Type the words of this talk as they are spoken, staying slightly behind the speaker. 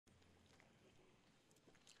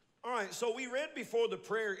All right, so we read before the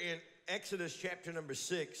prayer in Exodus chapter number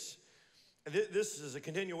 6. This is a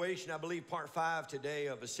continuation, I believe, part 5 today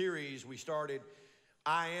of a series we started,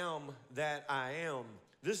 I Am That I Am.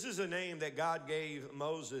 This is a name that God gave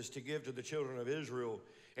Moses to give to the children of Israel,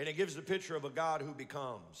 and it gives the picture of a God who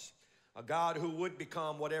becomes, a God who would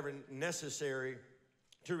become whatever necessary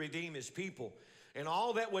to redeem his people. And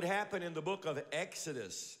all that would happen in the book of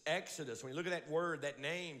Exodus, when you look at that word, that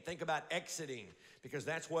name, think about exiting, because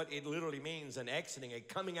that's what it literally means, an exiting, a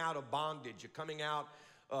coming out of bondage, a coming out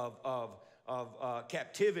of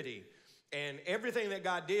captivity. And everything that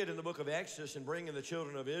God did in the book of Exodus in bringing the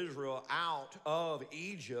children of Israel out of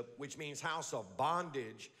Egypt, which means house of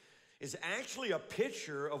bondage, is actually a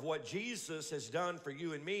picture of what Jesus has done for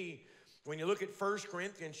you and me. When you look at 1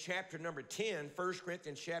 Corinthians chapter number 10, 1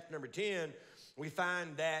 Corinthians chapter number 10, we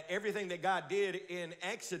find that everything that God did in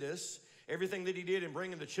Exodus, everything that he did in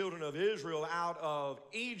bringing the children of Israel out of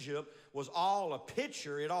Egypt was all a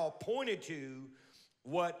picture. It all pointed to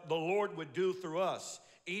what the Lord would do through us.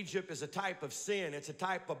 Egypt is a type of sin. It's a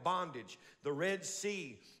type of bondage. The Red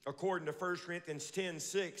Sea, according to 1 Corinthians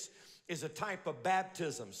 10:6, is a type of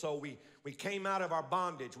baptism. So we came out of our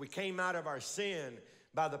bondage. We came out of our sin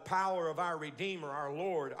by the power of our Redeemer, our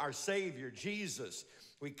Lord, our Savior, Jesus.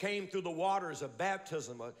 We came through the waters of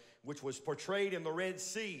baptism, which was portrayed in the Red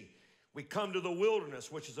Sea. We come to the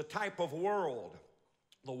wilderness, which is a type of world.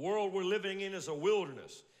 The world we're living in is a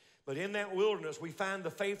wilderness. But in that wilderness, we find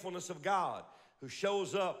the faithfulness of God, who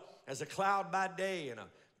shows up as a cloud by day and a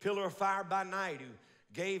pillar of fire by night, who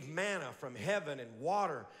gave manna from heaven and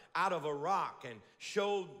water out of a rock and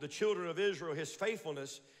showed the children of Israel his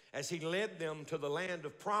faithfulness as he led them to the land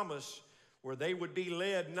of promise, where they would be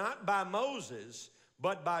led not by Moses,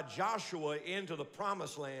 but by Joshua into the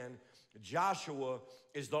promised land. Joshua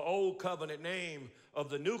is the old covenant name of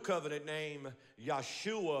the new covenant name,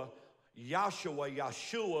 Yeshua.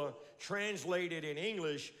 Yeshua, translated in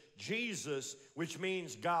English, Jesus, which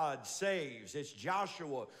means God saves. It's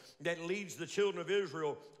Joshua that leads the children of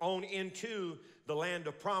Israel on into the land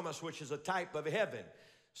of promise, which is a type of heaven.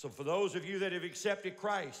 So for those of you that have accepted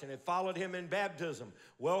Christ and have followed him in baptism,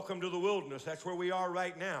 welcome to the wilderness. That's where we are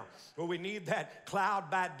right now, where we need that cloud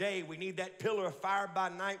by day. We need that pillar of fire by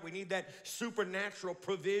night. We need that supernatural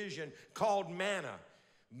provision called manna.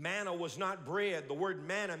 Manna was not bread. The word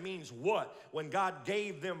manna means what? When God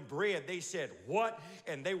gave them bread, they said, what?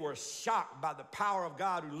 And they were shocked by the power of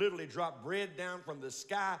God, who literally dropped bread down from the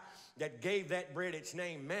sky that gave that bread its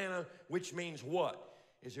name, manna, which means what?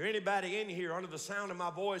 Is there anybody in here under the sound of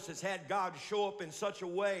my voice that's had God show up in such a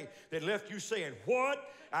way that left you saying,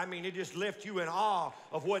 what? I mean, it just left you in awe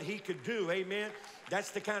of what he could do, amen?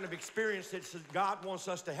 That's the kind of experience that God wants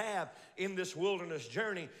us to have in this wilderness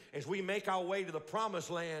journey as we make our way to the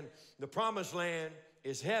promised land. The promised land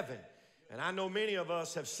is heaven. And I know many of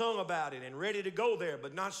us have sung about it and ready to go there,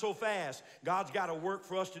 but not so fast. God's got a work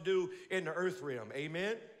for us to do in the earth realm,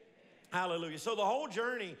 amen? Hallelujah. So the whole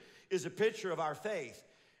journey is a picture of our faith.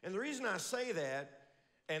 And the reason I say that,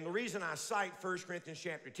 and the reason I cite 1 Corinthians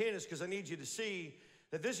chapter 10 is because I need you to see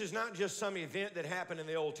that this is not just some event that happened in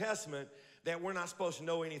the Old Testament that we're not supposed to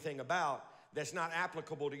know anything about, that's not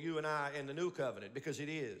applicable to you and I in the New Covenant, because it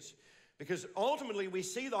is. Because ultimately we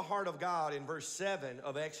see the heart of God in verse 7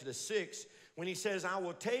 of Exodus 6 when he says, I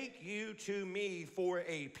will take you to me for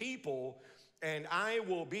a people, and I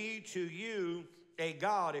will be to you a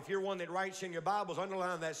God. If you're one that writes in your Bibles,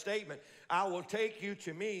 underline that statement. I will take you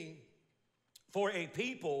to me for a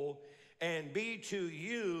people and be to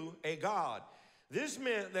you a God. This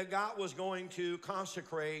meant that God was going to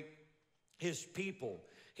consecrate his people.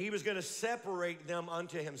 He was going to separate them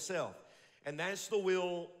unto himself. And that's the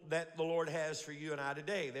will that the Lord has for you and I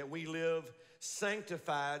today, that we live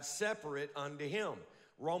sanctified, separate unto him.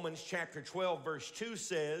 Romans chapter 12 verse 2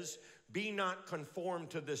 says, be not conformed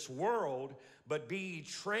to this world, but be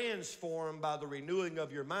transformed by the renewing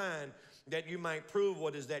of your mind, that you might prove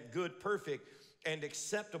what is that good, perfect, and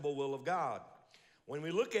acceptable will of God. When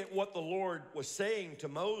we look at what the Lord was saying to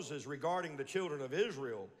Moses regarding the children of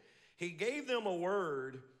Israel, he gave them a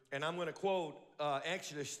word, and I'm going to quote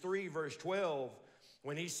Exodus 3 verse 12,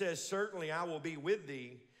 when he says, certainly I will be with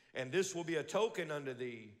thee, and this will be a token unto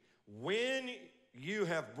thee, when you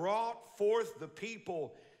have brought forth the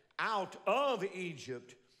people out of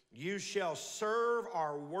Egypt, you shall serve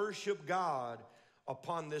or worship God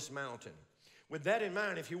upon this mountain. With that in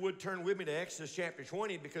mind, if you would turn with me to Exodus chapter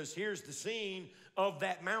 20, because here's the scene of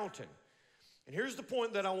that mountain. And here's the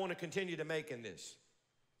point that I want to continue to make in this,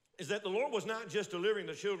 is that the Lord was not just delivering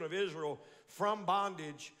the children of Israel from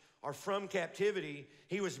bondage or from captivity.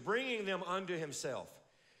 He was bringing them unto himself.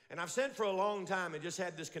 And I've said for a long time and just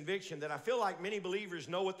had this conviction that I feel like many believers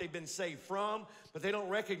know what they've been saved from, but they don't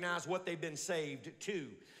recognize what they've been saved to.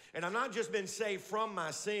 And I've not just been saved from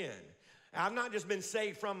my sin. I've not just been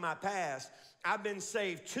saved from my past. I've been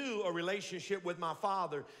saved to a relationship with my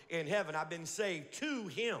Father in heaven. I've been saved to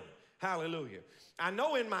Him. Hallelujah. I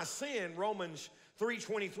know in my sin, Romans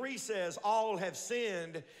 3:23 says, all have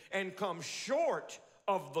sinned and come short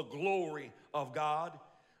of the glory of God.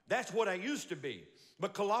 That's what I used to be.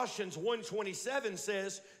 But Colossians 1:27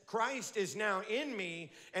 says, Christ is now in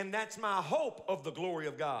me, and that's my hope of the glory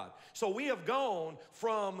of God. So we have gone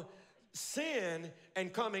from sin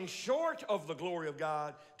and coming short of the glory of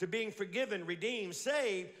God to being forgiven, redeemed,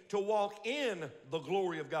 saved, to walk in the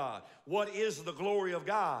glory of God. What is the glory of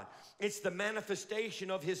God? It's the manifestation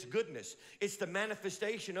of His goodness. It's the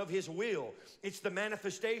manifestation of His will. It's the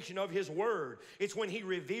manifestation of His word. It's when He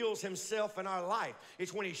reveals Himself in our life.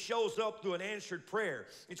 It's when He shows up through an answered prayer.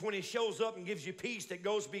 It's when He shows up and gives you peace that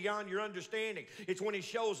goes beyond your understanding. It's when He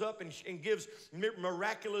shows up and gives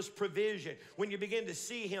miraculous provision. When you begin to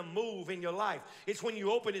see Him move in your life. It's when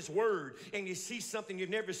you open His word and you see something you've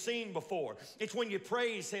never seen before. It's when you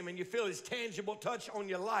praise Him and you feel His tangible touch on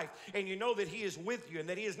your life and you know that He is with you and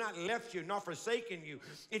that He has not left you nor forsaken you.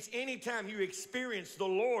 It's anytime you experience the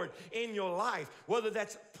Lord in your life, whether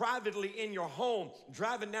that's privately in your home,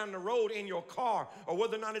 driving down the road in your car, or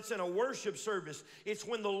whether or not it's in a worship service. It's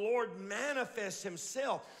when the Lord manifests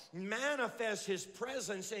Himself, manifests His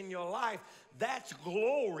presence in your life. That's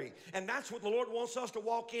glory. And that's what the Lord wants us to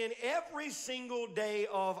walk in every single day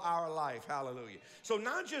of our life. Hallelujah. So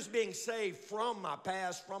not just being saved from my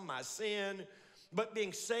past, from my sin, but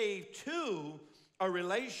being saved to a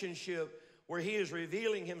relationship where He is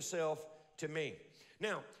revealing Himself to me.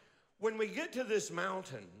 Now, when we get to this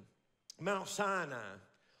mountain, Mount Sinai,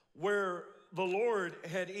 where the Lord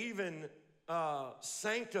had even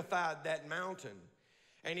sanctified that mountain,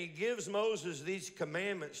 and He gives Moses these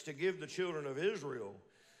commandments to give the children of Israel,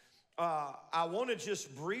 I want to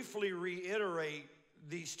just briefly reiterate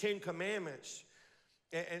these 10 commandments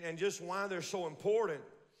and just why they're so important,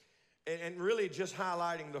 and really just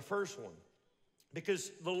highlighting the first one.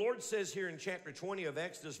 Because the Lord says here in chapter 20 of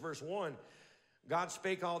Exodus, verse 1, God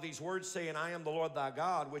spake all these words, saying, I am the Lord thy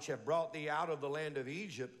God, which have brought thee out of the land of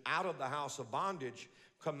Egypt, out of the house of bondage.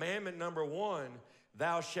 Commandment number 1,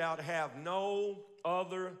 thou shalt have no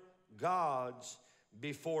other gods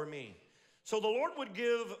before me. So the Lord would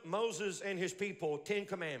give Moses and his people 10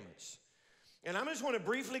 commandments. And I just want to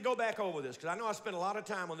briefly go back over this, because I know I spent a lot of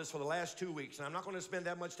time on this for the last 2 weeks, and I'm not going to spend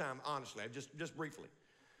that much time, honestly, just briefly.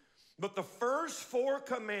 But the first 4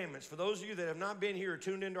 commandments, for those of you that have not been here or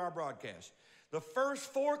tuned into our broadcast, the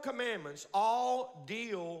first 4 commandments all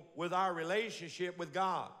deal with our relationship with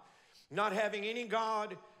God. Not having any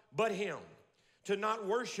God but Him. To not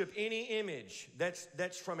worship any image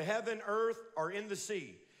that's from heaven, earth, or in the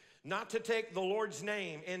sea. Not to take the Lord's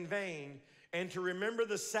name in vain. And to remember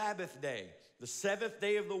the Sabbath day, the 7th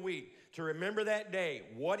day of the week. To remember that day,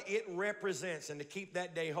 what it represents, and to keep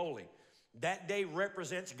that day holy. That day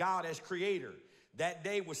represents God as creator. That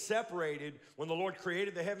day was separated when the Lord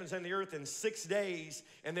created the heavens and the earth in 6 days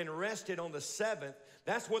and then rested on the 7th.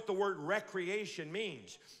 That's what the word recreation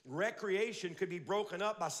means. Recreation could be broken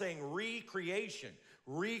up by saying recreation.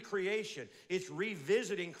 Recreation. It's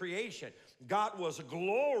revisiting creation. God was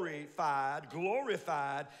glorified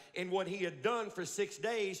in what He had done for 6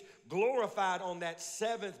 days, glorified on that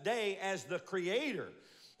 7th day as the creator.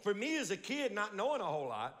 For me as a kid, not knowing a whole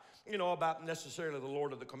lot, about necessarily the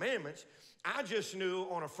Lord of the commandments, I just knew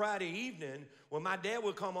on a Friday evening when my dad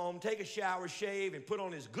would come home, take a shower, shave, and put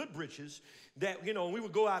on his good britches, that, we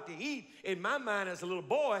would go out to eat. In my mind as a little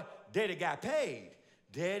boy, Daddy got paid.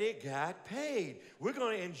 Daddy got paid. We're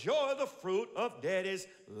going to enjoy the fruit of Daddy's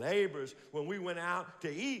labors when we went out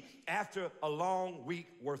to eat after a long week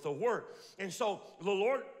worth of work. And so the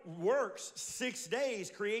Lord works 6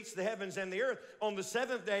 days, creates the heavens and the earth. On the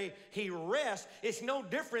 7th day, He rests. It's no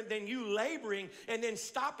different than you laboring and then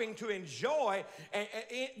stopping to enjoy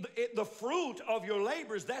the fruit of your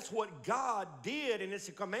labors. That's what God did, and it's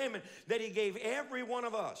a commandment that He gave every one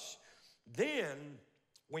of us. Then,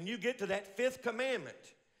 when you get to that 5th commandment,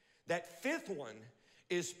 that 5th one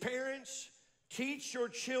is parents, teach your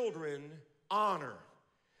children honor.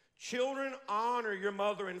 Children, honor your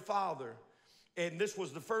mother and father. And this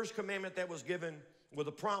was the first commandment that was given with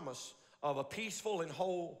a promise of a peaceful and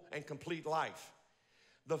whole and complete life.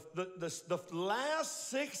 The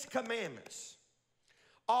last 6 commandments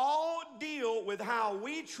all deal with how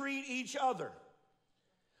we treat each other.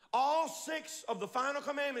 All 6 of the final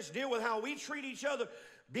commandments deal with how we treat each other.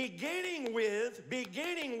 beginning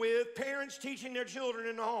with parents teaching their children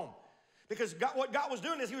in the home. Because what God was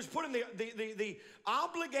doing is he was putting the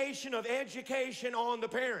obligation of education on the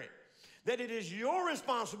parent. That it is your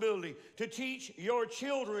responsibility to teach your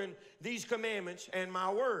children these commandments and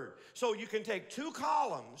my word. So you can take 2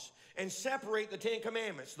 columns and separate the 10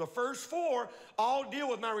 commandments. The first 4 all deal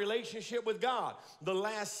with my relationship with God. The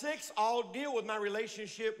last 6 all deal with my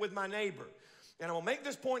relationship with my neighbor. And I'm going to make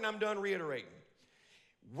this point and I'm done reiterating.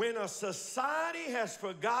 When a society has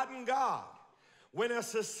forgotten God, when a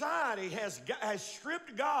society has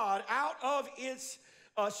stripped God out of its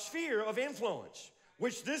sphere of influence,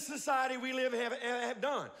 which this society we live in have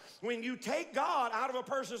done. When you take God out of a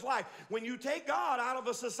person's life, when you take God out of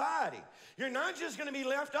a society, you're not just going to be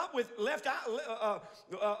left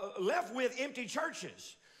with empty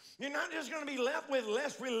churches. You're not just going to be left with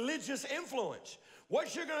less religious influence.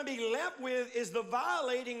 What you're going to be left with is the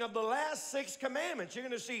violating of the last 6 commandments. You're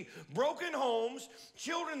going to see broken homes,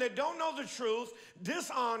 children that don't know the truth,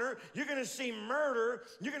 dishonor. You're going to see murder.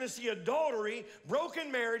 You're going to see adultery, broken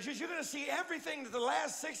marriages. You're going to see everything that the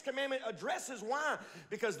last 6 commandments addresses. Why?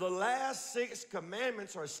 Because the last 6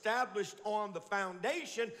 commandments are established on the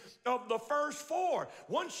foundation of the first 4.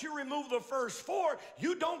 Once you remove the first 4,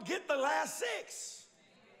 you don't get the last 6.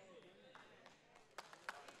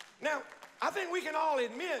 Now, I think we can all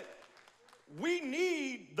admit we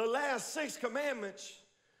need the last 6 commandments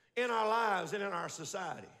in our lives and in our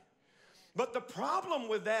society. But the problem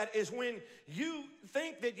with that is when you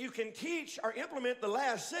think that you can teach or implement the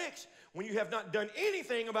last 6 when you have not done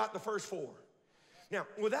anything about the first 4. Now,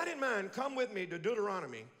 with that in mind, come with me to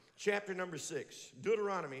Deuteronomy chapter number 6.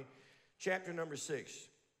 Deuteronomy chapter number 6.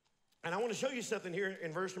 And I want to show you something here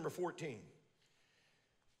in verse number 14.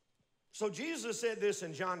 So Jesus said this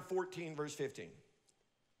in John 14, verse 15.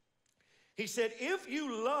 He said, if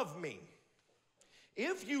you love me,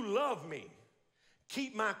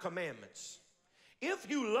 keep my commandments. If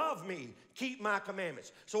you love me, keep my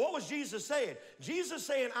commandments. So what was Jesus saying? Jesus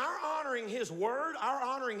saying our honoring his word, our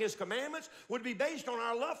honoring his commandments would be based on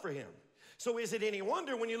our love for him. So is it any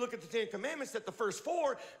wonder when you look at the 10 commandments that the first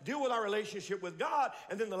 4 deal with our relationship with God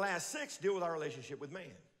and then the last 6 deal with our relationship with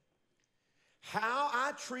man? How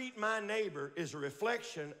I treat my neighbor is a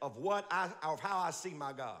reflection of how I see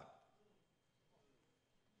my God.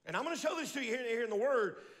 And I'm going to show this to you here in the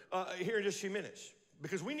Word here in just a few minutes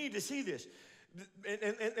because we need to see this.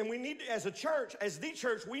 And we need, as a church, as the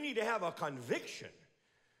church, we need to have a conviction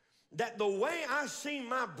that the way I see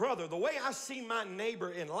my brother, the way I see my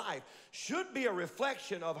neighbor in life should be a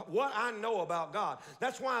reflection of what I know about God.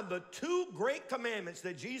 That's why the 2 great commandments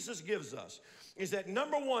that Jesus gives us is that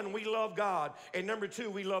number 1, we love God, and number 2,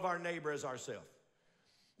 we love our neighbor as ourselves.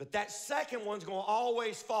 But that second one's going to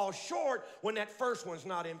always fall short when that first one's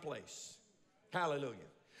not in place. Hallelujah.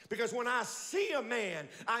 Because when I see a man,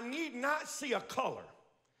 I need not see a color.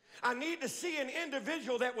 I need to see an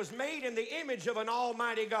individual that was made in the image of an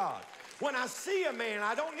almighty God. When I see a man,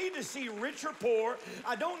 I don't need to see rich or poor.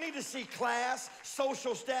 I don't need to see class,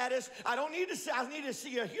 social status. I need to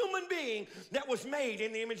see a human being that was made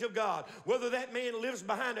in the image of God. Whether that man lives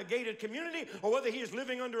behind a gated community or whether he is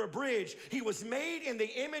living under a bridge, he was made in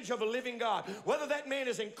the image of a living God. Whether that man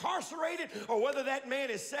is incarcerated or whether that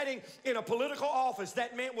man is sitting in a political office,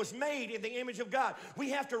 that man was made in the image of God.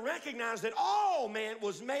 We have to recognize that all man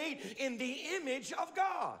was made in the image of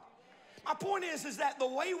God. My point is that the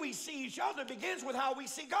way we see each other begins with how we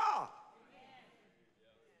see God.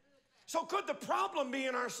 So could the problem be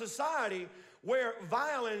in our society where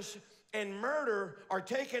violence and murder are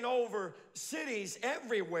taking over cities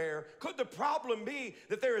everywhere? Could the problem be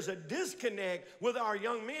that there is a disconnect with our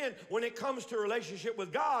young men when it comes to a relationship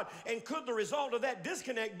with God? And could the result of that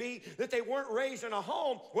disconnect be that they weren't raised in a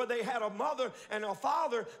home where they had a mother and a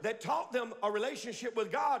father that taught them a relationship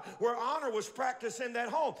with God, where honor was practiced in that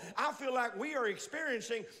home? I feel like we are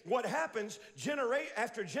experiencing what happens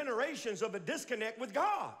after generations of a disconnect with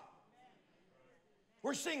God.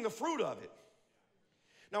 We're seeing the fruit of it.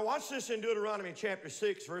 Now watch this in Deuteronomy chapter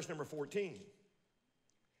 6, verse number 14.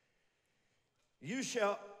 You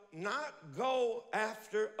shall not go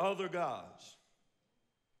after other gods,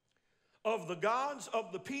 of the gods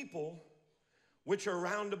of the people which are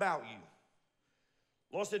round about you.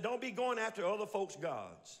 Lord said, don't be going after other folks'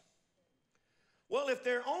 gods. Well, if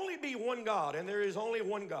there only be one God, and there is only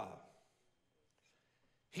one God,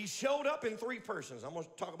 he showed up in 3 persons. I'm going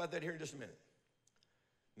to talk about that here in just a minute.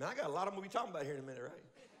 Now, I got a lot of them we'll be talking about here in a minute, right?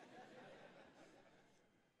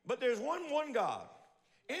 But there's one God.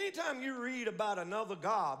 Anytime you read about another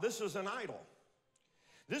God, this is an idol.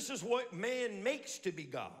 This is what man makes to be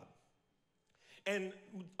God. And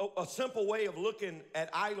a simple way of looking at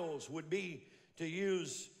idols would be to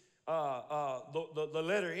use the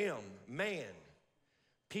letter M, man.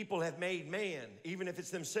 People have made man, even if it's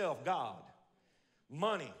themselves, God.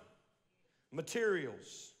 Money,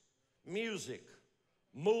 materials, music,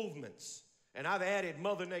 movements. And I've added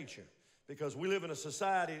Mother Nature because we live in a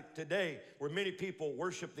society today where many people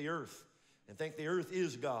worship the earth and think the earth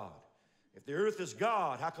is God. If the earth is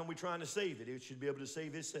God, how come we're trying to save it? It should be able to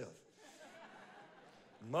save itself.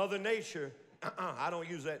 Mother Nature, I don't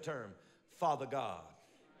use that term. Father God.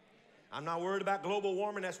 I'm not worried about global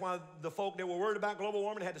warming. That's why the folk that were worried about global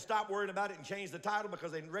warming had to stop worrying about it and change the title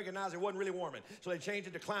because they recognized it wasn't really warming. So they changed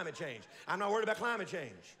it to climate change. I'm not worried about climate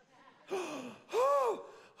change. He's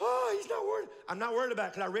not worried. I'm not worried about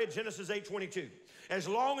it because I read Genesis 8:22. As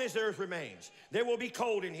long as the earth remains, there will be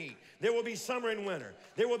cold and heat. There will be summer and winter.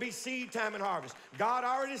 There will be seed time and harvest. God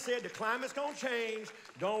already said the climate's going to change.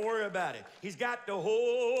 Don't worry about it. He's got the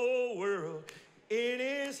whole world in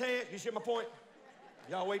his hand. You see my point?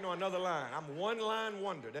 Y'all waiting on another line. I'm one line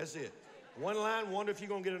wonder. That's it. One line wonder if you're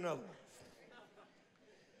going to get another one.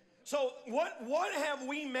 So what have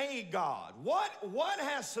we made God? What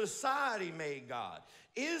has society made God?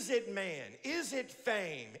 Is it man? Is it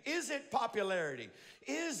fame? Is it popularity?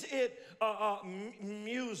 Is it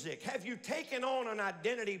music? Have you taken on an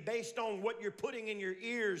identity based on what you're putting in your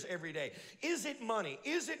ears every day? Is it money?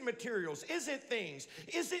 Is it materials? Is it things?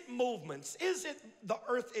 Is it movements? Is it the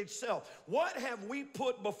earth itself? What have we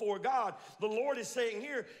put before God? The Lord is saying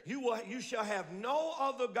here, you shall have no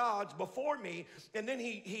other gods before me. And then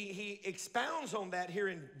he expounds on that here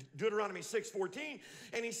in Deuteronomy 6:14.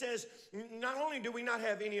 And he says, not only do we not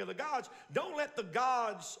have any other gods, don't let the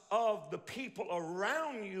gods of the people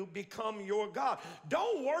around you become your God.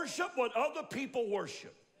 Don't worship what other people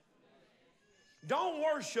worship. Don't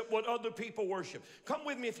worship what other people worship. Come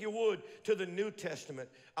with me, if you would, to the New Testament.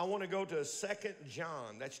 I want to go to 2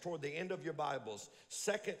 John. That's toward the end of your Bibles.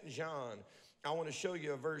 2 John. I want to show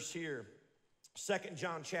you a verse here. 2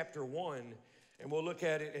 John chapter 1, and we'll look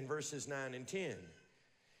at it in verses 9 and 10.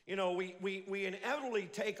 You know, we inevitably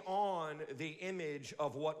take on the image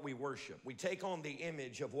of what we worship. We take on the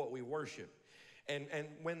image of what we worship. And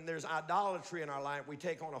when there's idolatry in our life, we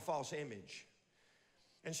take on a false image.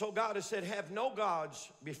 And so God has said, have no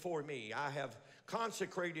gods before me. I have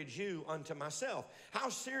consecrated you unto myself. How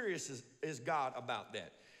serious is God about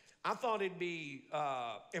that? I thought it'd be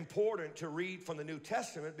important to read from the New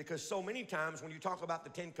Testament because so many times when you talk about the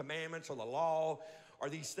Ten Commandments or the law or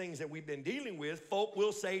these things that we've been dealing with, folk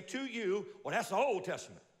will say to you, well, that's the Old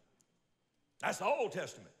Testament. That's the Old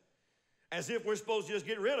Testament. As if we're supposed to just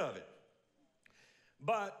get rid of it.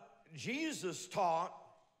 But Jesus taught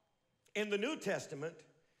in the New Testament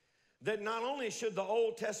that not only should the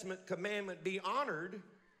Old Testament commandment be honored,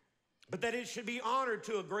 but that it should be honored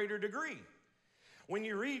to a greater degree. When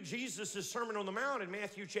you read Jesus' Sermon on the Mount in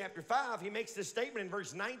Matthew chapter 5, he makes this statement in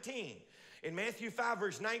verse 19. In Matthew 5,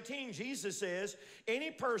 verse 19, Jesus says, any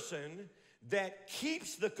person that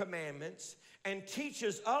keeps the commandments and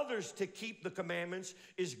teaches others to keep the commandments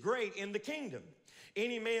is great in the kingdom.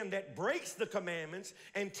 Any man that breaks the commandments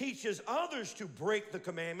and teaches others to break the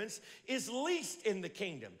commandments is least in the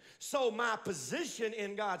kingdom. So my position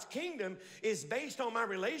in God's kingdom is based on my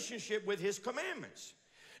relationship with his commandments.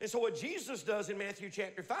 And so what Jesus does in Matthew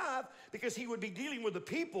chapter 5, because he would be dealing with the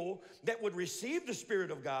people that would receive the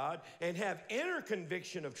Spirit of God and have inner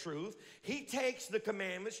conviction of truth, he takes the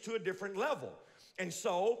commandments to a different level. And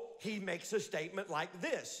so he makes a statement like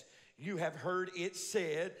this. You have heard it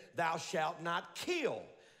said, thou shalt not kill.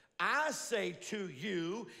 I say to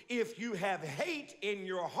you, if you have hate in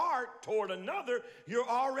your heart toward another, you're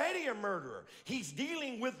already a murderer. He's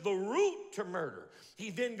dealing with the root to murder. He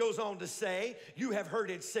then goes on to say, you have heard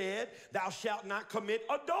it said, thou shalt not commit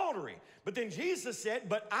adultery. But then Jesus said,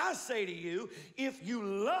 but I say to you, if you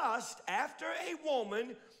lust after a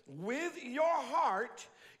woman with your heart,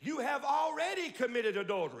 you have already committed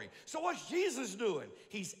adultery. So what's Jesus doing?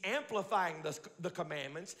 He's amplifying the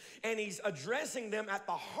commandments, and he's addressing them at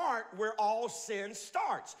the heart where all sin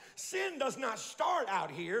starts. Sin does not start out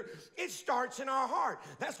here. It starts in our heart.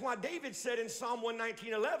 That's why David said in Psalm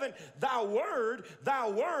 119:11, thy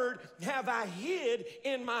word have I hid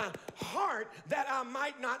in my heart that I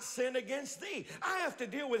might not sin against thee. I have to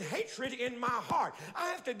deal with hatred in my heart. I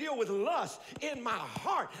have to deal with lust in my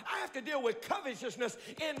heart. I have to deal with covetousness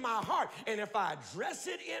in my heart. And if I address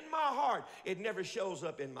it in my heart, it never shows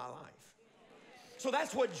up in my life. So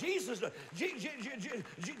that's what Jesus does.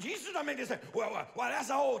 Jesus doesn't make this say, well, that's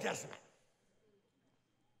the Old Testament.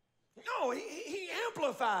 No, he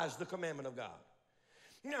amplifies the commandment of God.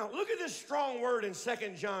 Now, look at this strong word in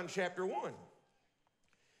 2 John chapter 1.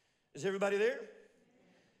 Is everybody there?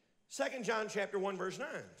 2 John chapter 1, verse 9.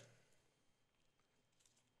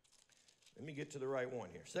 Let me get to the right one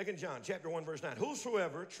here. 2 John chapter 1, verse 9.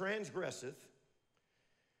 Whosoever transgresseth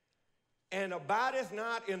and abideth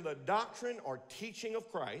not in the doctrine or teaching of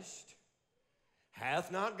Christ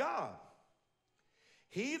hath not God.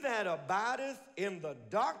 He that abideth in the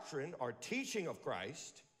doctrine or teaching of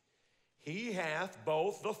Christ, he hath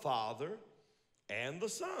both the Father and the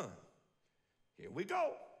Son. Here we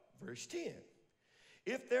go. Verse 10.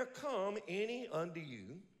 If there come any unto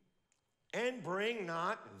you and bring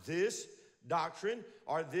not this doctrine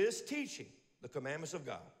or this teaching, the commandments of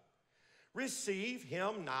God, receive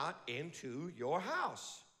him not into your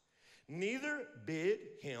house, neither bid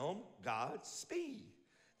him Godspeed.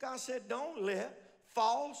 God said, don't let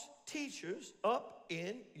false teachers up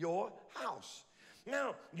in your house.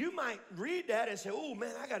 Now, you might read that and say, oh,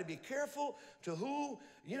 man, I got to be careful to who,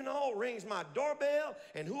 rings my doorbell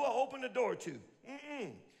and who I open the door to.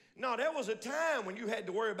 No, there was a time when you had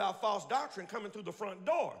to worry about false doctrine coming through the front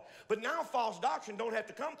door. But now false doctrine don't have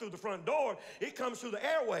to come through the front door. It comes through the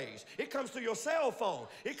airways. It comes through your cell phone.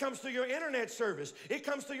 It comes through your internet service. It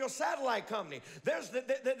comes through your satellite company.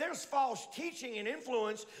 There's false teaching and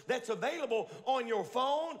influence that's available on your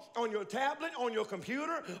phone, on your tablet, on your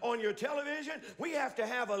computer, on your television. We have to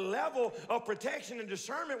have a level of protection and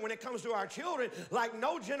discernment when it comes to our children like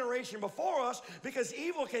no generation before us, because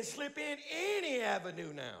evil can slip in any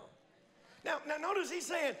avenue now. Now notice he's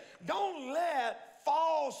saying, don't let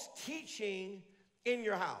false teaching in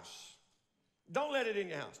your house. Don't let it in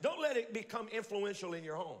your house. Don't let it become influential in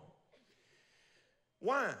your home.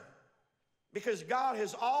 Why? Because God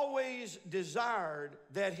has always desired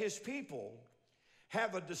that his people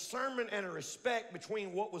have a discernment and a respect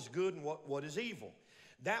between what was good and what is evil.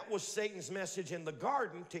 That was Satan's message in the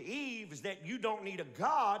garden to Eve, is that you don't need a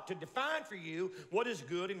God to define for you what is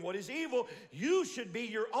good and what is evil. You should be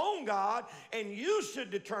your own God, and you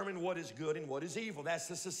should determine what is good and what is evil. That's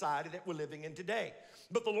the society that we're living in today.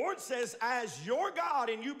 But the Lord says, as your God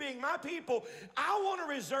and you being my people, I want to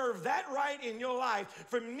reserve that right in your life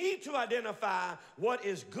for me to identify what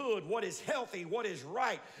is good, what is healthy, what is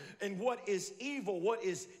right, and what is evil, what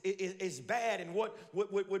is bad, and what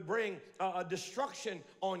would bring destruction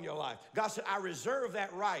on your life. God said, I reserve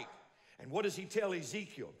that right. And what does he tell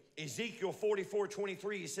Ezekiel? Ezekiel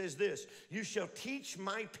 44:23, he says this, you shall teach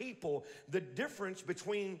my people the difference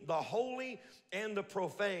between the holy and the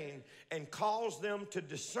profane, and cause them to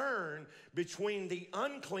discern between the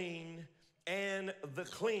unclean and the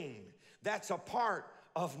clean. That's a part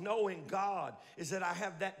of knowing God, is that I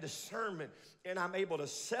have that discernment and I'm able to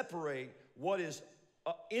separate what is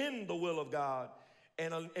in the will of God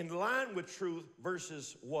and in line with truth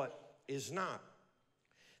versus what is not.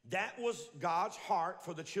 That was God's heart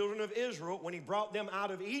for the children of Israel when he brought them out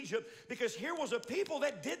of Egypt, because here was a people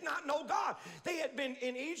that did not know God. They had been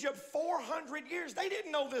in Egypt 400 years. They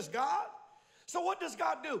didn't know this God. So what does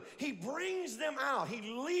God do? He brings them out. He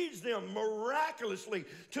leads them miraculously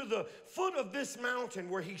to the foot of this mountain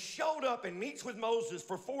where he showed up and meets with Moses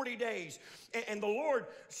for 40 days. And the Lord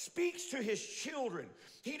speaks to his children.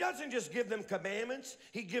 He doesn't just give them commandments.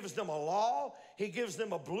 He gives them a law. He gives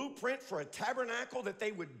them a blueprint for a tabernacle that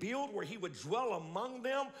they would build, where he would dwell among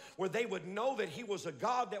them, where they would know that he was a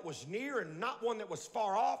God that was near and not one that was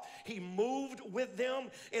far off. He moved with them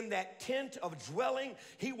in that tent of dwelling.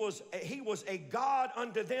 He was a God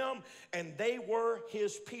unto them, and they were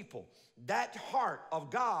his people. That heart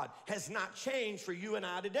of God has not changed for you and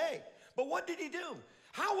I today. But what did he do?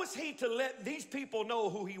 How was he to let these people know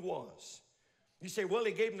who he was? You say, well,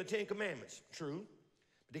 he gave them the 10 Commandments. True,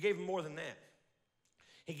 but he gave them more than that.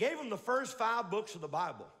 He gave them the first 5 books of the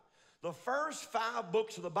Bible. The first 5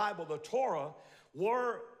 books of the Bible, the Torah,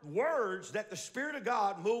 were words that the Spirit of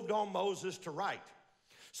God moved on Moses to write.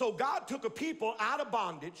 So God took a people out of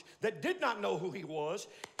bondage that did not know who he was.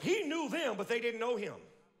 He knew them, but they didn't know him.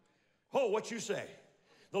 Oh, what you say?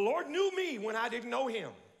 The Lord knew me when I didn't know him.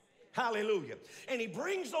 Hallelujah. And he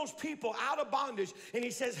brings those people out of bondage, and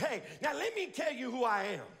he says, hey, now let me tell you who I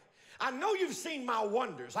am. I know you've seen my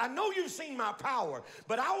wonders. I know you've seen my power,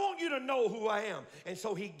 but I want you to know who I am. And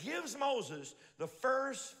so he gives Moses the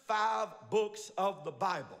first 5 books of the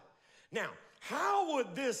Bible. Now, how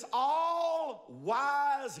would this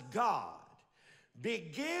all-wise God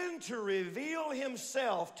begin to reveal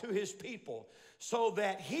himself to his people so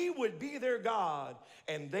that he would be their God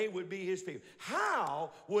and they would be his people?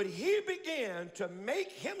 How would he begin to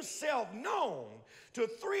make himself known to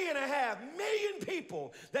 3.5 million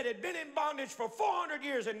people that had been in bondage for 400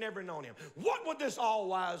 years and never known him? What would this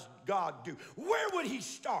all-wise God do? Where would he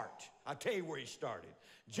start? I'll tell you where he started.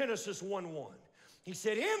 Genesis 1:1. He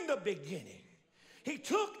said, in the beginning. He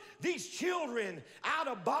took these children out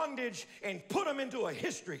of bondage and put them into a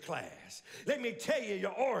history class. Let me tell you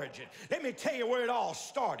your origin. Let me tell you where it all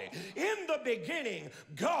started. In the beginning,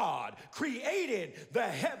 God created the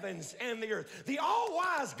heavens and the earth. The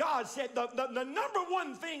all-wise God said, the number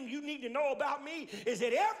one thing you need to know about me is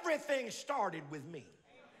that everything started with me.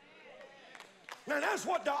 Now, that's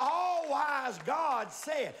what the all-wise God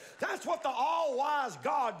said. That's what the all-wise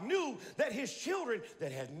God knew, that his children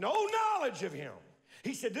that had no knowledge of him,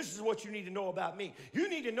 he said, this is what you need to know about me. You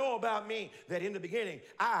need to know about me that in the beginning,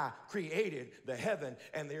 I created the heaven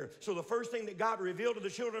and the earth. So the first thing that God revealed to the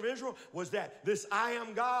children of Israel was that this I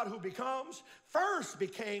am God who becomes first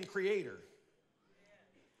became creator.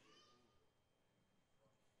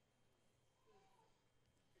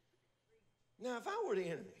 Now, if I were the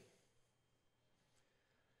enemy,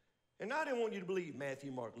 and I didn't want you to believe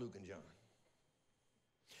Matthew, Mark, Luke, and John.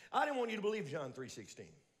 I didn't want you to believe John 3:16.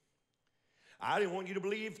 I didn't want you to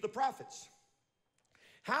believe the prophets.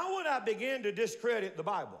 How would I begin to discredit the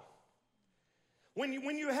Bible? When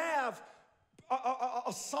you have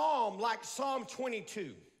a psalm like Psalm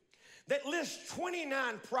 22 that lists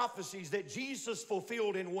 29 prophecies that Jesus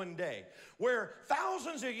fulfilled in one day, where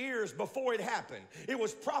thousands of years before it happened, it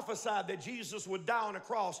was prophesied that Jesus would die on a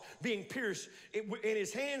cross being pierced in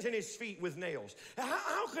his hands and his feet with nails.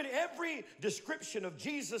 How could every description of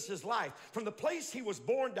Jesus' life, from the place he was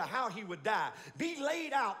born to how he would die, be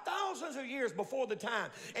laid out thousands of years before the time?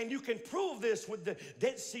 And you can prove this with the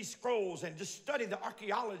Dead Sea Scrolls and just study the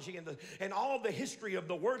archaeology and all the history of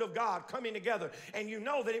the Word of God coming together, and you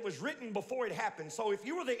know that it was written before it happened. So if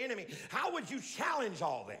you were the enemy, how would you challenge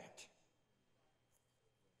all that?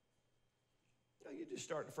 No, you just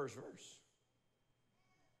start the first verse.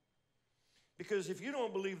 Because if you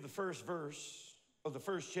don't believe the first verse of the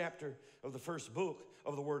first chapter of the first book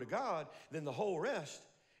of the Word of God, then the whole rest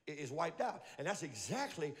is wiped out. And that's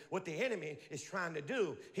exactly what the enemy is trying to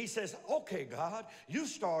do. He says, okay, God, you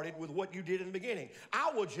started with what you did in the beginning.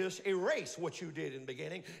 I will just erase what you did in the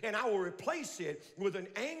beginning, and I will replace it with an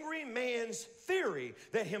angry man's theory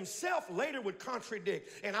that himself later would contradict,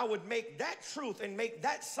 and I would make that truth and make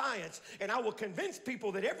that science, and I will convince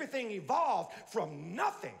people that everything evolved from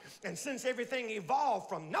nothing. And since everything evolved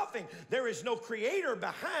from nothing, there is no creator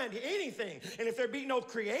behind anything. And if there be no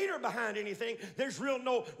creator behind anything, there's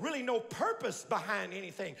really no purpose behind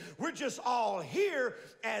anything. We're just all here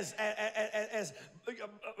as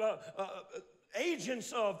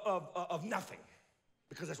agents of nothing,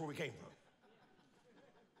 because that's where we came from.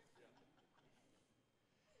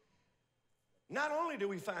 Not only do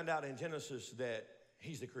we find out in Genesis that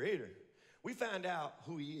he's the creator, we find out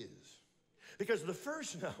who he is. Because the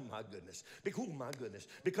first, oh my goodness,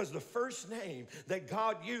 because the first name that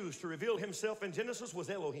God used to reveal himself in Genesis was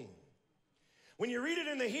Elohim. When you read it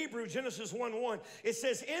in the Hebrew, Genesis 1:1, it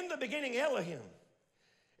says, in the beginning, Elohim.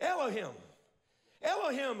 Elohim.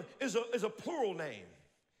 Elohim is a plural name.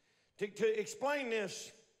 To explain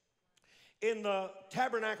this, in the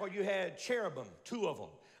tabernacle, you had cherubim, 2 of them,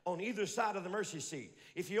 on either side of the mercy seat.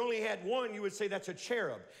 If you only had one, you would say that's a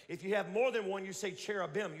cherub. If you have more than one, you say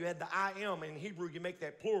cherubim. You had the I am. In Hebrew, you make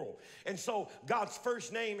that plural. And so God's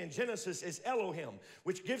first name in Genesis is Elohim,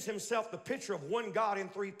 which gives himself the picture of one God in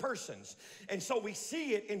 3 persons. And so we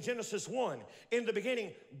see it in Genesis 1. In the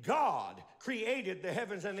beginning, God created the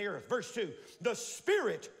heavens and the earth. Verse 2, the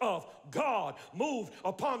Spirit of God moved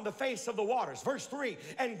upon the face of the waters. Verse 3,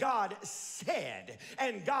 and God said,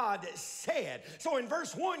 and God said. So in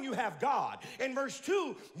verse 1, you have God. In verse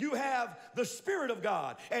 2, you have the Spirit of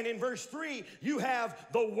God. And in verse 3, you have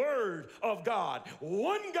the Word of God.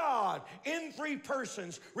 One God in 3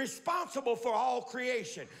 persons, responsible for all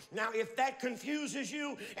creation. Now, if that confuses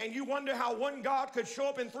you and you wonder how one God could show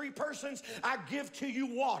up in 3 persons, I give to you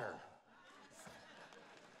water.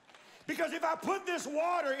 Because if I put this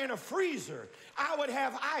water in a freezer, I would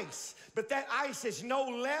have ice. But that ice is no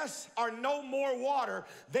less or no more water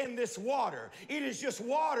than this water. It is just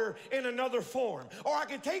water in another form. Or I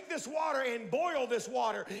could take this water and boil this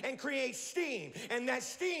water and create steam. And that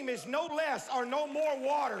steam is no less or no more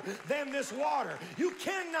water than this water. You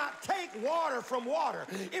cannot take water from water.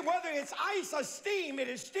 Whether it's ice or steam, it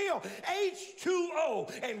is still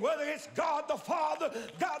H2O. And whether it's God the Father,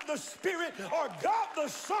 God the Spirit, or God the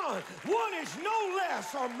Son, one is no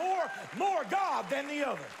less or more God than the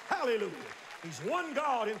other. Hallelujah. He's one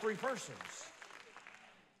God in 3 persons.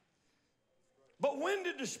 But when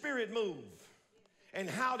did the Spirit move? And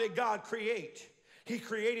how did God create? He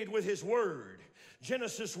created with his word.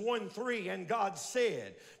 Genesis 1:3, and God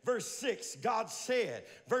said. Verse 6, God said.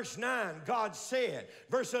 Verse 9, God said.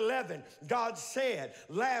 Verse 11, God said.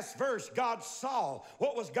 Last verse, God saw.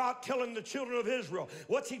 What was God telling the children of Israel?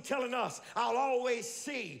 What's he telling us? I'll always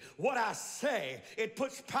see what I say. It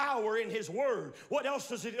puts power in his word. What else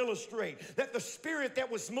does it illustrate? That the spirit that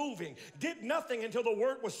was moving did nothing until the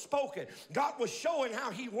word was spoken. God was showing how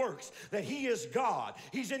he works, that he is God.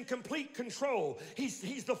 He's in complete control.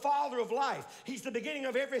 He's the Father of life. He's the beginning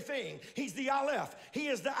of everything. He's the Aleph. He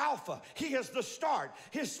is the Alpha. He is the start.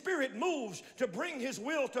 His spirit moves to bring his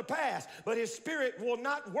will to pass, but his spirit will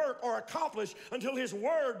not work or accomplish until his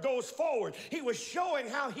word goes forward. He was showing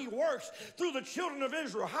how he works through the children of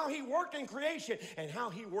Israel, how he worked in creation, and how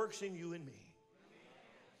he works in you and me.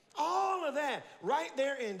 All of that right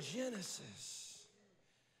there in Genesis.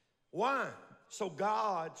 Why? So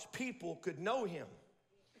God's people could know him.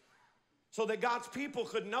 So that God's people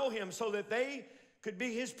could know him, so that they could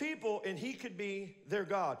be his people and he could be their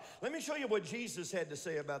God. Let me show you what Jesus had to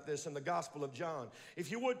say about this in the Gospel of John.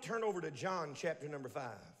 If you would, turn over to John chapter number 5.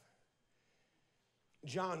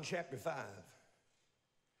 John chapter 5.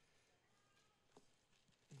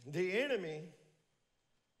 The enemy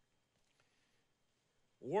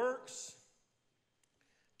works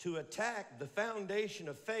to attack the foundation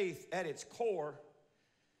of faith at its core,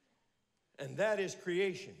 and that is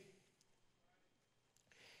creation.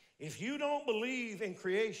 If you don't believe in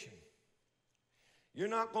creation, you're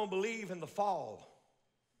not going to believe in the fall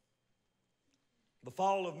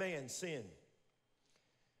of man, sin.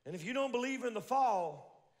 And if you don't believe in the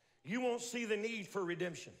fall, you won't see the need for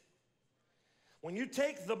redemption. When you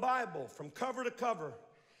take the Bible from cover to cover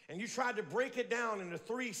and you try to break it down into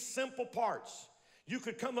 3 simple parts, you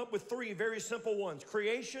could come up with 3 very simple ones: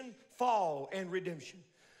 creation, fall, and redemption.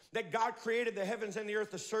 That God created the heavens and the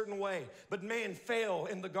earth a certain way, but man fell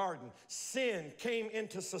in the garden. Sin came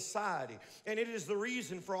into society, and it is the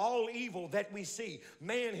reason for all evil that we see.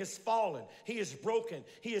 Man has fallen. He is broken.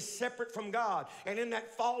 He is separate from God, and in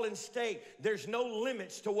that fallen state, there's no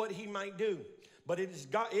limits to what he might do. But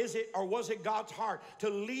was it God's heart to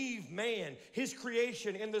leave man, his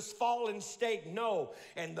creation, in this fallen state? No.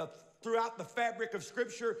 And throughout the fabric of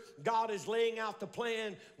Scripture, God is laying out the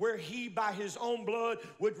plan where he, by his own blood,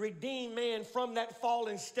 would redeem man from that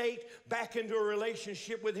fallen state back into a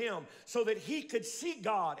relationship with him, so that he could see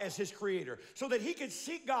God as his creator, so that he could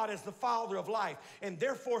see God as the Father of life, and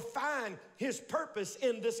therefore find his purpose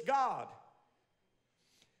in this God.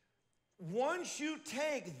 Once you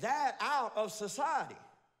take that out of society,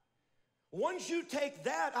 once you take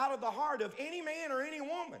that out of the heart of any man or any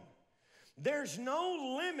woman, there's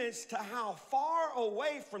no limits to how far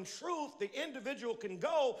away from truth the individual can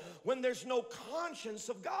go when there's no conscience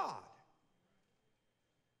of God.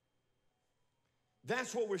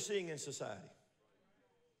 That's what we're seeing in society.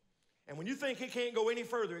 And when you think it can't go any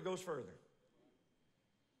further, it goes further.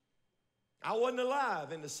 I wasn't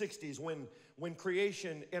alive in the 60s when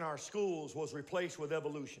creation in our schools was replaced with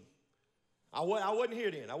evolution. I wasn't here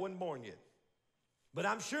then. I wasn't born yet. But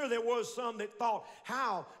I'm sure there was some that thought,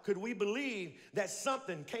 how could we believe that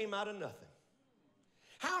something came out of nothing?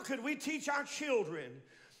 How could we teach our children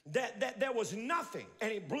that there was nothing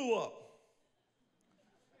and it blew up?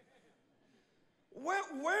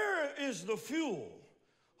 Where is the fuel?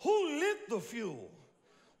 Who lit the fuel?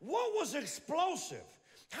 What was explosive?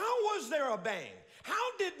 How was there a bang?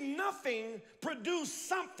 How did nothing produce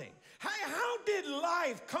something? How did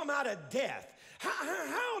life come out of death?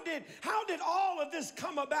 How did all of this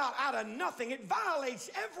come about out of nothing? It violates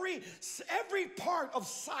every part of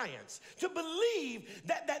science to believe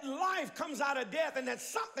that life comes out of death and that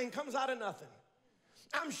something comes out of nothing.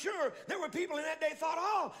 I'm sure there were people in that day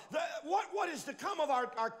thought, what is to come of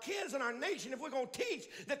our kids and our nation if we're going to teach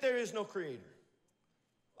that there is no creator?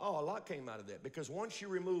 Oh, a lot came out of that, because once you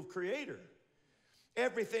remove creator,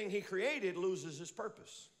 everything he created loses its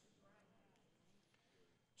purpose.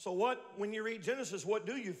 So when you read Genesis, what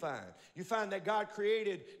do you find? You find that God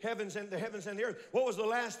created the heavens and the earth. What was the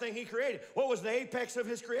last thing he created? What was the apex of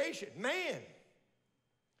his creation? Man.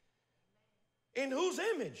 In whose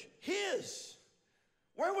image? His.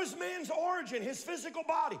 Where was man's origin? His physical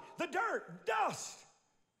body. The dirt, dust.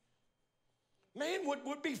 Man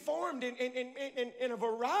would be formed in a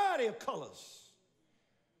variety of colors.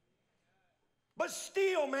 But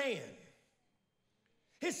still man.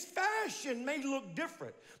 His fashion may look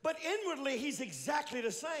different, but inwardly he's exactly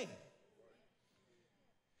the same.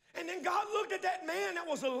 And then God looked at that man that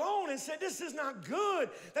was alone and said, this is not good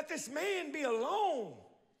that this man be alone.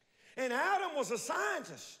 And Adam was a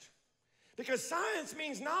scientist, because science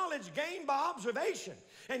means knowledge gained by observation.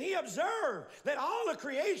 And he observed that all of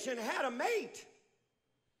creation had a mate.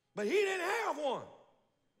 But he didn't have one.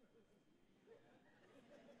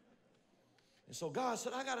 And so God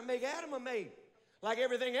said, I got to make Adam a mate, like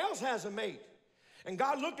everything else has a mate. And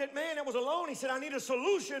God looked at man that was alone. He said, I need a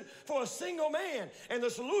solution for a single man. And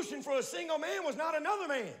the solution for a single man was not another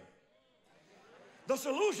man. The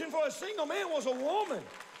solution for a single man was a woman.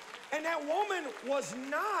 And that woman was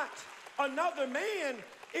not another man.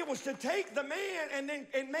 It was to take the man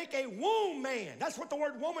and make a womb man. That's what the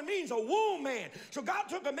word woman means, a womb man. So God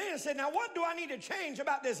took a man and said, now what do I need to change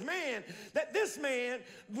about this man? That this man,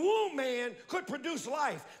 womb man, could produce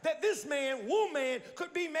life. That this man, womb man,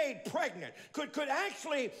 could be made pregnant. Could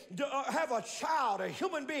actually have a child, a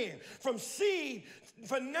human being, from seed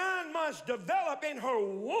for 9 months develop in her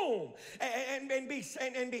womb and be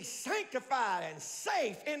sanctified and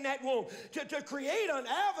safe in that womb to create an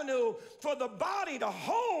avenue for the body to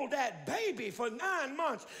hold that baby for 9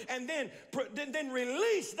 months and then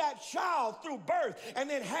release that child through birth and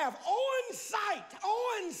then have on-site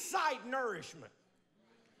nourishment.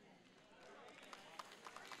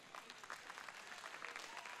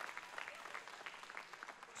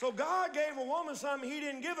 So God gave a woman something he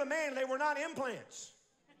didn't give a man. They were not implants.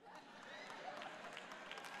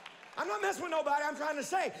 I'm not messing with nobody. I'm trying to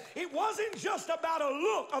say it wasn't just about a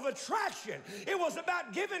look of attraction. It was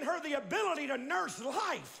about giving her the ability to nurse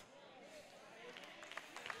life.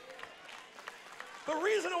 The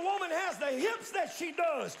reason a woman has the hips that she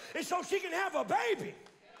does is so she can have a baby.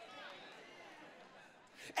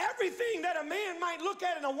 Everything that a man might look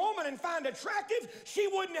at in a woman and find attractive, she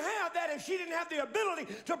wouldn't have that if she didn't have the ability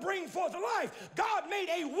to bring forth life. God made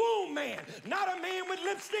a womb man, not a man with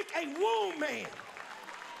lipstick, a womb man.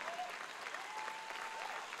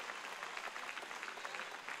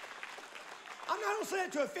 I don't say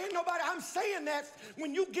that to offend nobody. I'm saying that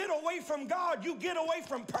when you get away from God, you get away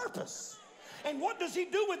from purpose. And what does he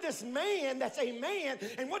do with this man that's a man?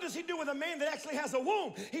 And what does he do with a man that actually has a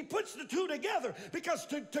womb? He puts the two together because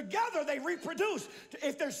together they reproduce.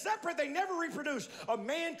 If they're separate, they never reproduce. A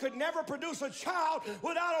man could never produce a child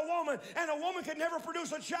without a woman, and a woman could never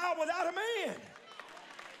produce a child without a man.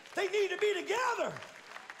 They need to be together.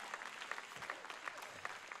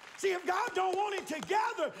 See, if God don't want it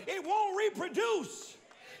together, it won't reproduce.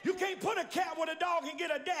 You can't put a cat with a dog and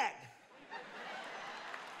get a dad.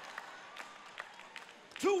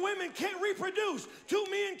 Two women can't reproduce. Two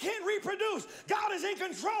men can't reproduce. God is in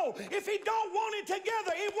control. If he don't want it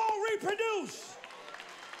together, it won't reproduce.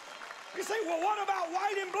 You say, well, what about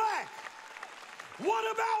white and black? What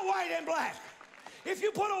about white and black? If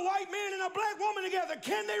you put a white man and a black woman together,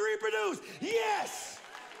 can they reproduce? Yes.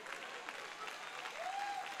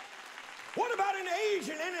 What about an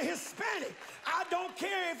Asian and a Hispanic? I don't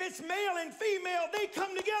care if it's male and female. They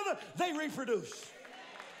come together, they reproduce.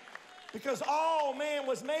 Because all man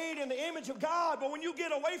was made in the image of God. But when you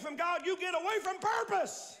get away from God, you get away from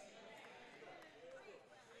purpose.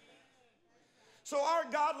 So our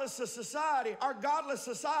godless society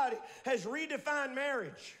has redefined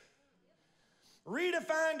marriage.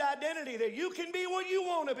 Redefined identity, that you can be what you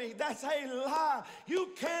want to be. That's a lie. You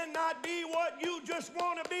cannot be what you just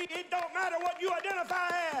want to be. It don't matter what you identify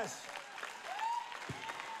as.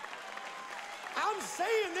 I'm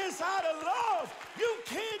saying this out of love. You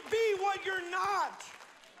can't be what you're not.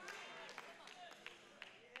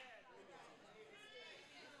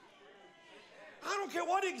 I don't care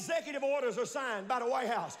what executive orders are signed by the White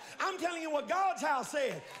House. I'm telling you what God's house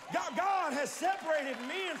said. God has separated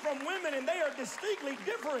men from women, and they are distinctly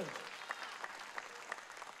different.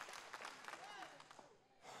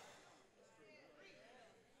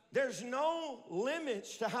 There's no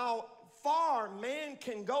limits to how far man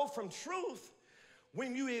can go from truth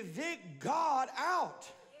when you evict God out.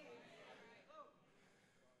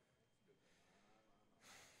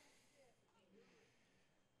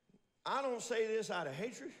 I don't say this out of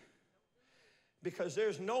hatred, because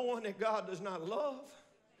there's no one that God does not love,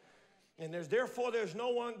 and therefore there's no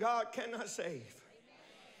one God cannot save.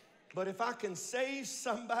 But if I can save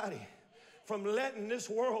somebody from letting this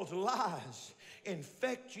world's lies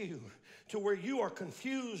infect you to where you are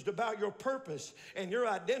confused about your purpose and your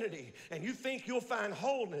identity, and you think you'll find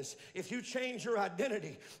wholeness if you change your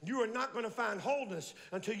identity, you are not going to find wholeness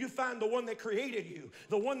until you find the one that created you,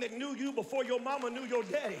 the one that knew you before your mama knew your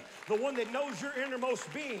daddy, the one that knows your innermost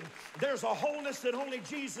being. There's a wholeness that only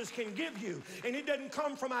Jesus can give you, and it doesn't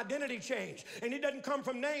come from identity change, and it doesn't come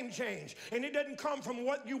from name change, and it doesn't come from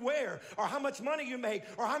what you wear or how much money you make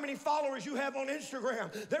or how many followers you have on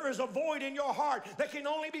Instagram. There is a void in your heart that can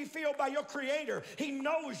only be filled by your Creator. He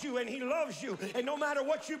knows you and he loves you, and no matter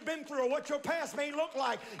what you've been through or what your past may look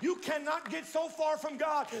like, you cannot get so far from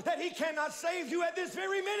God that he cannot save you at this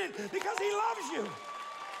very minute, because he loves you.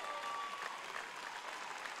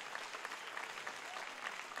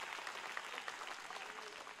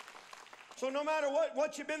 So no matter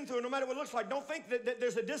what you've been through, no matter what it looks like, don't think that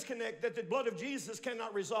there's a disconnect that the blood of Jesus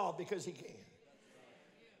cannot resolve, because he can.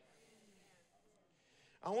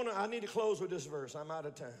 I need to close with this verse. I'm out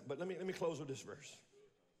of time, but let me close with this verse.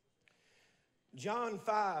 John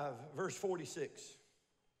 5, verse 46.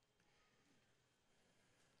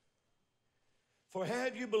 For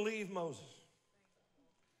had you believed Moses,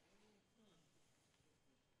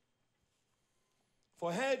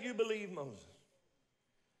 for had you believed Moses,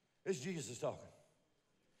 it's Jesus talking,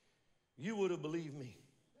 you would have believed me.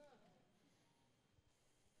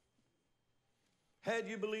 Had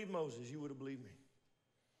you believed Moses, you would have believed me.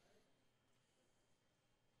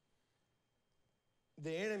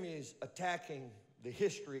 The enemy is attacking the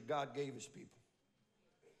history God gave his people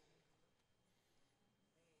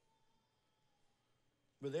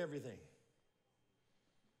with everything.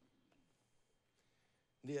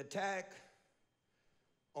 The attack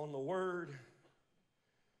on the word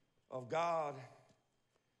of God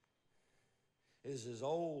is as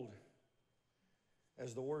old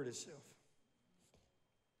as the word itself.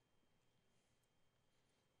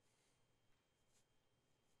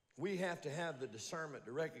 We have to have the discernment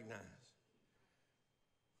to recognize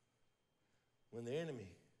when the enemy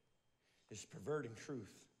is perverting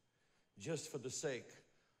truth just for the sake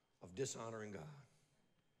of dishonoring God.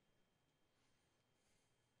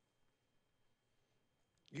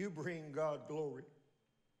 You bring God glory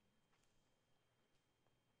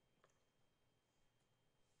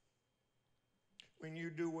when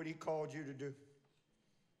you do what he called you to do,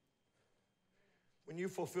 when you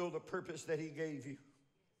fulfill the purpose that he gave you.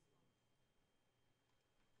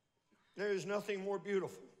 There is nothing more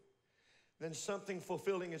beautiful than something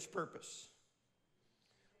fulfilling its purpose.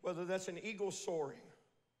 Whether that's an eagle soaring,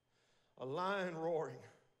 a lion roaring,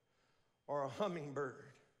 or a hummingbird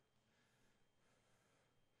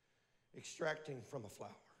extracting from a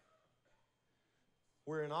flower.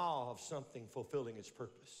 We're in awe of something fulfilling its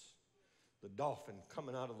purpose. The dolphin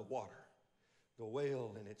coming out of the water, the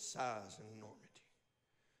whale in its size and enormity,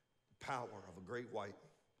 the power of a great white.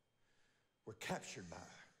 We're captured by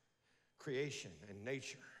creation and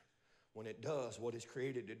nature when it does what it's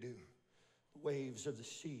created to do. The waves of the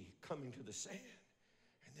sea coming to the sand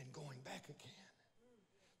and then going back again.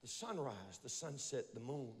 The sunrise, the sunset, the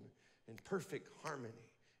moon in perfect harmony,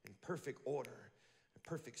 in perfect order, in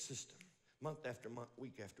perfect system, month after month,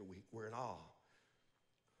 week after week. We're in awe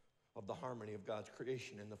of the harmony of God's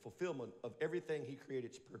creation and the fulfillment of everything he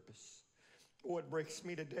created its purpose. What breaks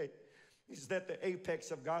me today is that the apex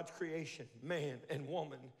of God's creation, man and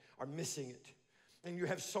woman, are missing it. And you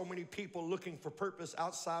have so many people looking for purpose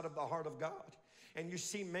outside of the heart of God. And you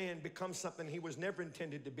see man become something he was never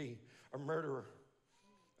intended to be: a murderer,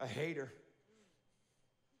 a hater,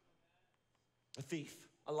 a thief,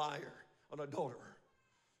 a liar, an adulterer.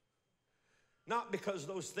 Not because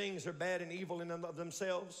those things are bad and evil in and of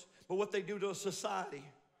themselves, but what they do to a society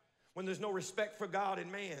when there's no respect for God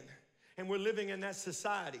and man. And we're living in that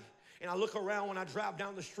society. And I look around when I drive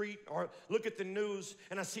down the street or look at the news,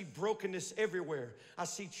 and I see brokenness everywhere. I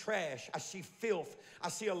see trash. I see filth. I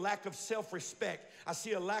see a lack of self-respect. I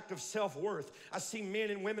see a lack of self-worth. I see men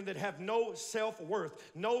and women that have no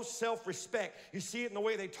self-worth, no self-respect. You see it in the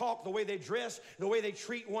way they talk, the way they dress, the way they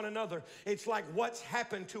treat one another. It's like, what's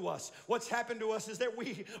happened to us? What's happened to us is that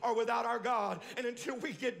we are without our God. And until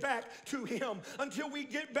we get back to him, until we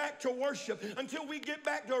get back to worship, until we get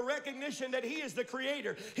back to a recognition that he is the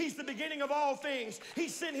creator, he's the beginning of all things. He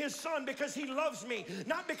sent his son because he loves me,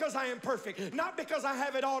 not because I am perfect, not because I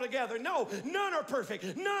have it all together. No, none are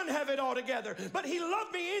perfect. None have it all together. But he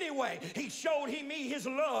loved me anyway. He showed me his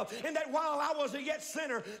love, and that while I was a yet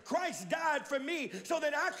sinner, Christ died for me so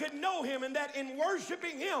that I could know him, and that in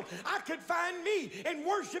worshiping him, I could find me. In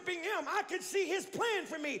worshiping him, I could see his plan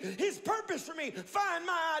for me, his purpose for me, find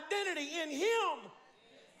my identity in him.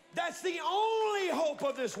 That's the only hope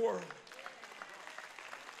of this world.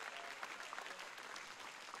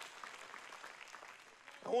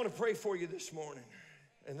 I want to pray for you this morning,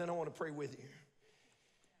 and then I want to pray with you.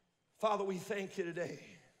 Father, we thank you today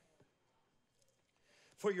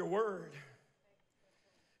for your word.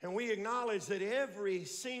 And we acknowledge that every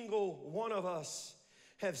single one of us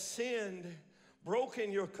have sinned,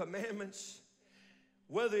 broken your commandments,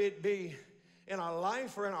 whether it be in our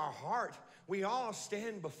life or in our heart. We all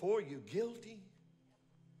stand before you guilty.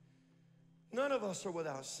 None of us are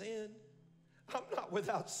without sin. I'm not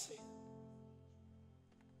without sin.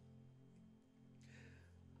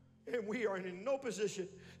 And we are in no position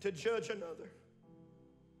to judge another.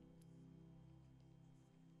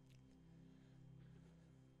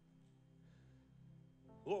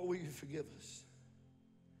 Lord, will you forgive us?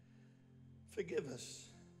 Forgive us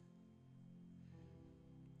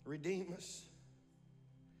redeem us.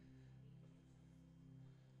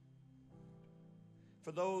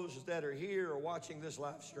 For those that are here or watching this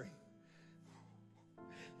live stream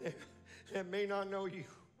that may not know you,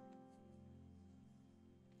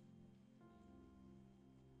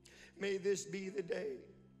 may this be the day.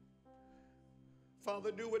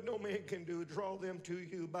 Father, do what no man can do. Draw them to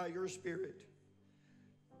you by your Spirit.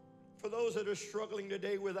 For those that are struggling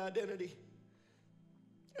today with identity,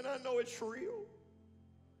 and I know it's real.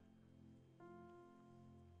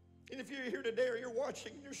 And if you're here today or you're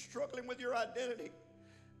watching and you're struggling with your identity,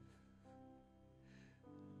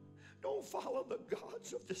 don't follow the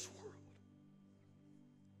gods of this world.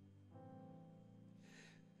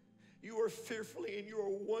 You are fearfully and you are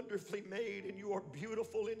wonderfully made, and you are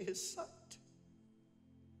beautiful in His sight.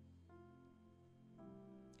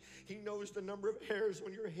 He knows the number of hairs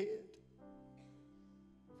on your head.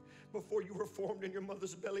 Before you were formed in your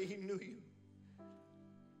mother's belly, He knew you.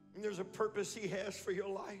 And there's a purpose He has for your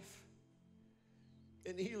life.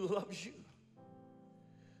 And He loves you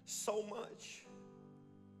so much.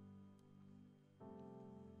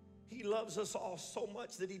 He loves us all so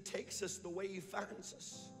much that He takes us the way He finds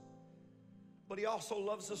us. But He also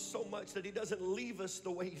loves us so much that He doesn't leave us the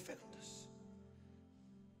way He found us.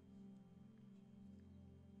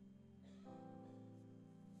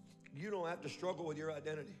 You don't have to struggle with your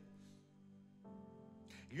identity.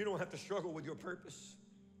 You don't have to struggle with your purpose.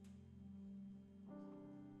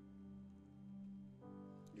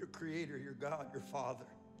 Your Creator, your God, your Father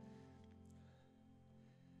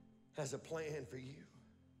has a plan for you.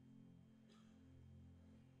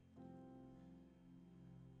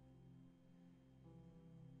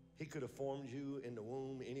 He could have formed you in the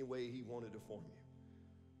womb any way He wanted to form you.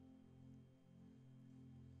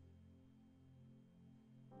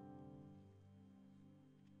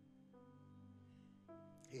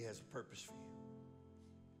 He has a purpose for you.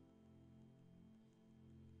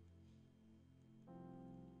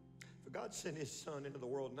 For God sent His Son into the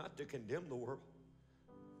world not to condemn the world,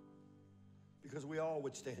 because we all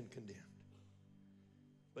would stand condemned.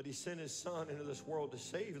 But He sent His Son into this world to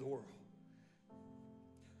save the world.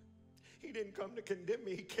 He didn't come to condemn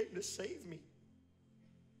me. He came to save me.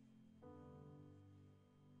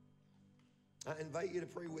 I invite you to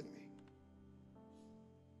pray with me.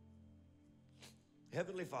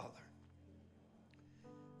 Heavenly Father,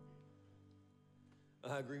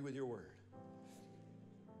 I agree with your word.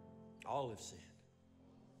 All have sinned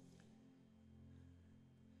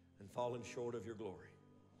and fallen short of your glory.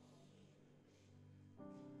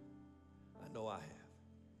 I know I have.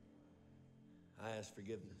 I ask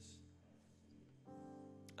forgiveness.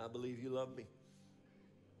 I believe you love me.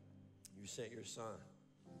 You sent your Son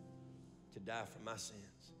to die for my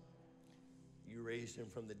sins. You raised Him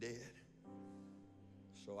from the dead,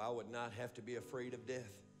 so I would not have to be afraid of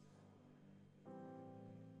death,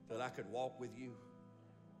 that I could walk with you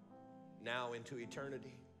now into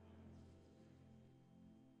eternity.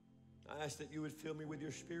 I ask that you would fill me with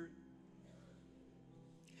your Spirit.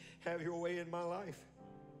 Have your way in my life.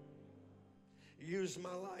 Use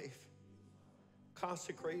my life,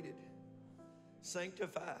 consecrated,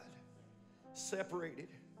 sanctified, separated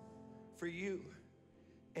for you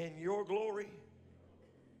and your glory.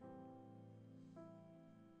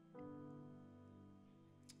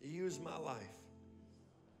 Use my life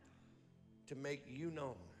to make you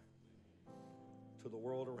known to the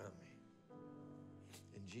world around me.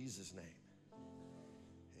 In Jesus' name,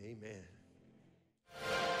 amen.